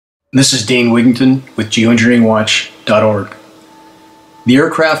This is Dane Wigington with geoengineeringwatch.org. The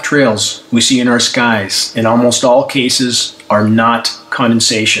aircraft trails we see in our skies in almost all cases are not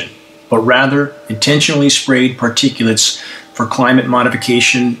condensation, but rather intentionally sprayed particulates for climate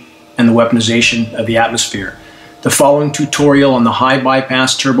modification and the weaponization of the atmosphere. The following tutorial on the high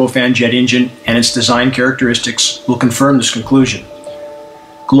bypass turbofan jet engine and its design characteristics will confirm this conclusion.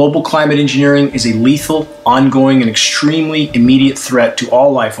 Global climate engineering is a lethal, ongoing, and extremely immediate threat to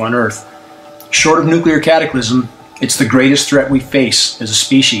all life on Earth. Short of nuclear cataclysm, it's the greatest threat we face as a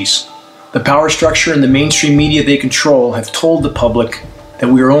species. The power structure and the mainstream media they control have told the public that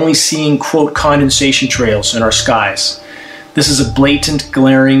we are only seeing, quote, condensation trails in our skies. This is a blatant,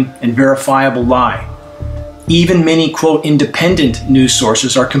 glaring, and verifiable lie. Even many, quote, independent news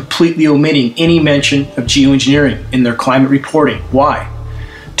sources are completely omitting any mention of geoengineering in their climate reporting. Why?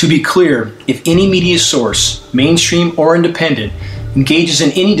 To be clear, if any media source, mainstream or independent, engages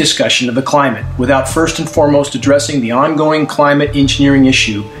in any discussion of the climate without first and foremost addressing the ongoing climate engineering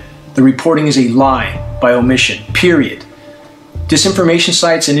issue, the reporting is a lie by omission, period. Disinformation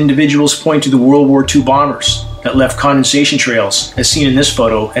sites and individuals point to the World War II bombers that left condensation trails, as seen in this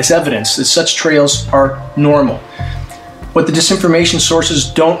photo, as evidence that such trails are normal. What the disinformation sources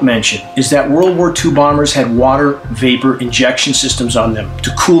don't mention is that World War II bombers had water vapor injection systems on them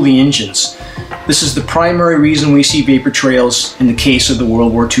to cool the engines. This is the primary reason we see vapor trails in the case of the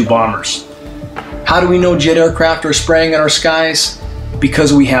World War II bombers. How do we know jet aircraft are spraying in our skies?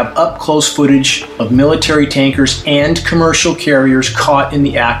 Because we have up-close footage of military tankers and commercial carriers caught in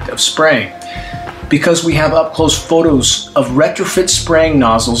the act of spraying. Because we have up-close photos of retrofit spraying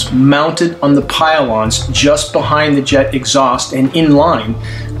nozzles mounted on the pylons just behind the jet exhaust and in line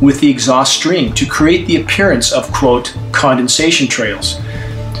with the exhaust stream to create the appearance of, quote, condensation trails.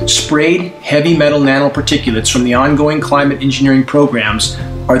 Sprayed heavy metal nanoparticulates from the ongoing climate engineering programs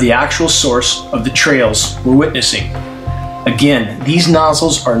are the actual source of the trails we're witnessing. Again, these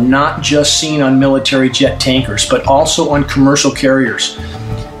nozzles are not just seen on military jet tankers, but also on commercial carriers.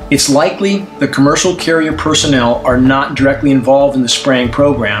 It's likely the commercial carrier personnel are not directly involved in the spraying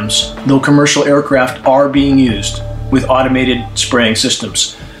programs, though commercial aircraft are being used with automated spraying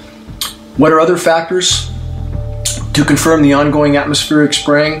systems. What are other factors to confirm the ongoing atmospheric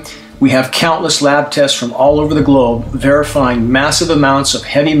spraying? We have countless lab tests from all over the globe verifying massive amounts of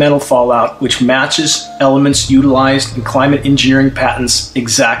heavy metal fallout which matches elements utilized in climate engineering patents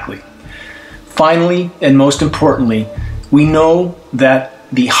exactly. Finally, and most importantly, we know that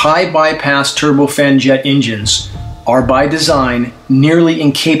the high bypass turbofan jet engines are by design nearly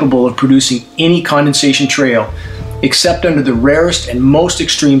incapable of producing any condensation trail except under the rarest and most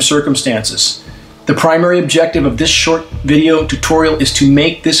extreme circumstances. The primary objective of this short video tutorial is to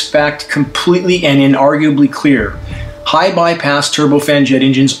make this fact completely and inarguably clear. High bypass turbofan jet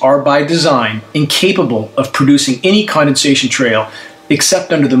engines are by design incapable of producing any condensation trail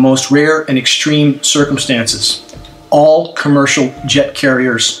except under the most rare and extreme circumstances. All commercial jet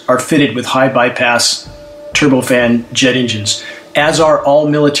carriers are fitted with high bypass turbofan jet engines, as are all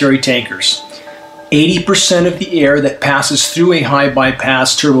military tankers. 80% of the air that passes through a high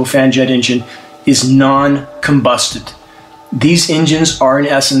bypass turbofan jet engine is non-combusted. These engines are in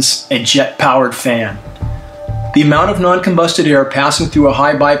essence a jet-powered fan. The amount of non-combusted air passing through a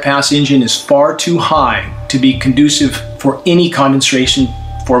high bypass engine is far too high to be conducive for any condensation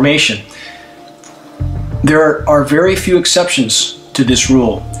formation. There are very few exceptions to this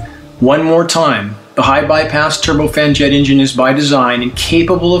rule. One more time, the high bypass turbofan jet engine is by design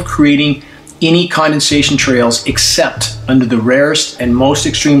incapable of creating any condensation trails except under the rarest and most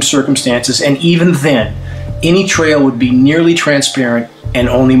extreme circumstances, and even then, any trail would be nearly transparent and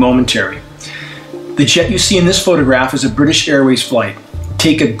only momentary. The jet you see in this photograph is a British Airways flight.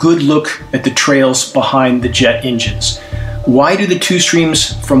 Take a good look at the trails behind the jet engines. Why do the two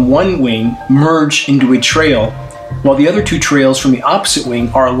streams from one wing merge into a trail while the other two trails from the opposite wing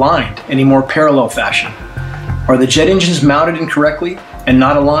are aligned in a more parallel fashion? Are the jet engines mounted incorrectly and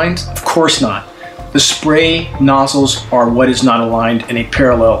not aligned? Of course not. The spray nozzles are what is not aligned in a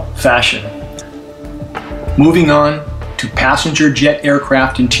parallel fashion. Moving on to passenger jet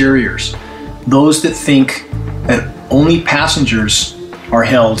aircraft interiors. Those that think that only passengers are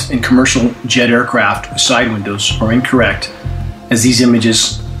held in commercial jet aircraft with side windows are incorrect, as these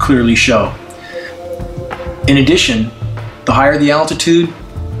images clearly show. In addition, the higher the altitude,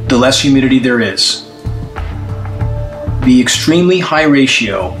 the less humidity there is. The extremely high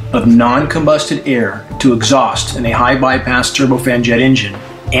ratio of non-combusted air to exhaust in a high bypass turbofan jet engine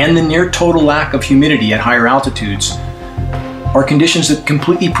and the near total lack of humidity at higher altitudes are conditions that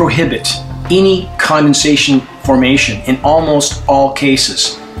completely prohibit any condensation formation in almost all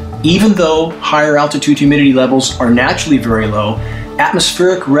cases. Even though higher altitude humidity levels are naturally very low,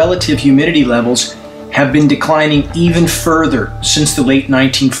 atmospheric relative humidity levels have been declining even further since the late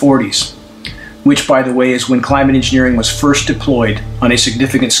 1940s, which, by the way, is when climate engineering was first deployed on a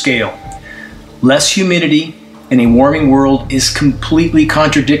significant scale. Less humidity in a warming world is completely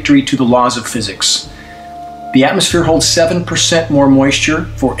contradictory to the laws of physics. The atmosphere holds 7% more moisture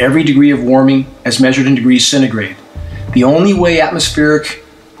for every degree of warming as measured in degrees centigrade. The only way atmospheric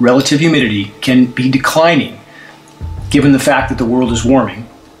relative humidity can be declining, given the fact that the world is warming,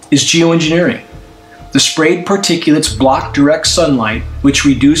 is geoengineering. The sprayed particulates block direct sunlight, which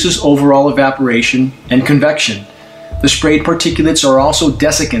reduces overall evaporation and convection. The sprayed particulates are also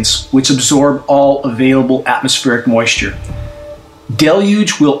desiccants, which absorb all available atmospheric moisture.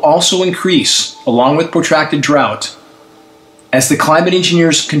 Deluge will also increase, along with protracted drought, as the climate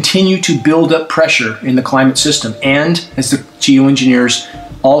engineers continue to build up pressure in the climate system, and as the geoengineers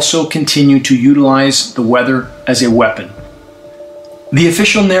also continue to utilize the weather as a weapon. The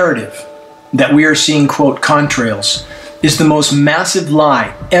official narrative that we are seeing, quote, contrails, is the most massive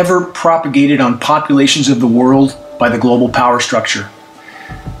lie ever propagated on populations of the world by the global power structure.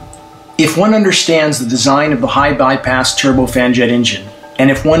 If one understands the design of the high bypass turbofan jet engine, and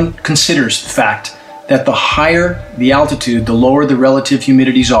if one considers the fact that the higher the altitude, the lower the relative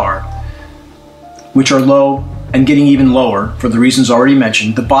humidities are, which are low and getting even lower for the reasons already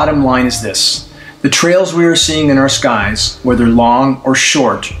mentioned, the bottom line is this. The trails we are seeing in our skies, whether long or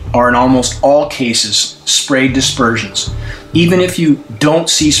short, are in almost all cases sprayed dispersions. Even if you don't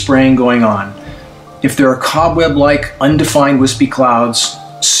see spraying going on, if there are cobweb-like undefined wispy clouds,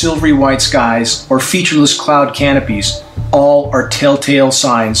 silvery white skies, or featureless cloud canopies, all are telltale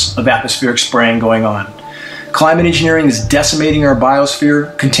signs of atmospheric spraying going on. Climate engineering is decimating our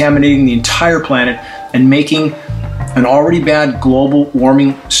biosphere, contaminating the entire planet, and making an already bad global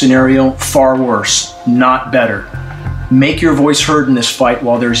warming scenario far worse, not better. Make your voice heard in this fight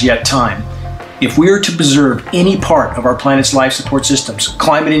while there's yet time. If we are to preserve any part of our planet's life support systems,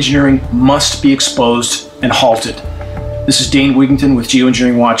 climate engineering must be exposed and halted. This is Dane Wigington with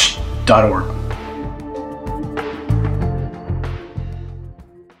geoengineeringwatch.org.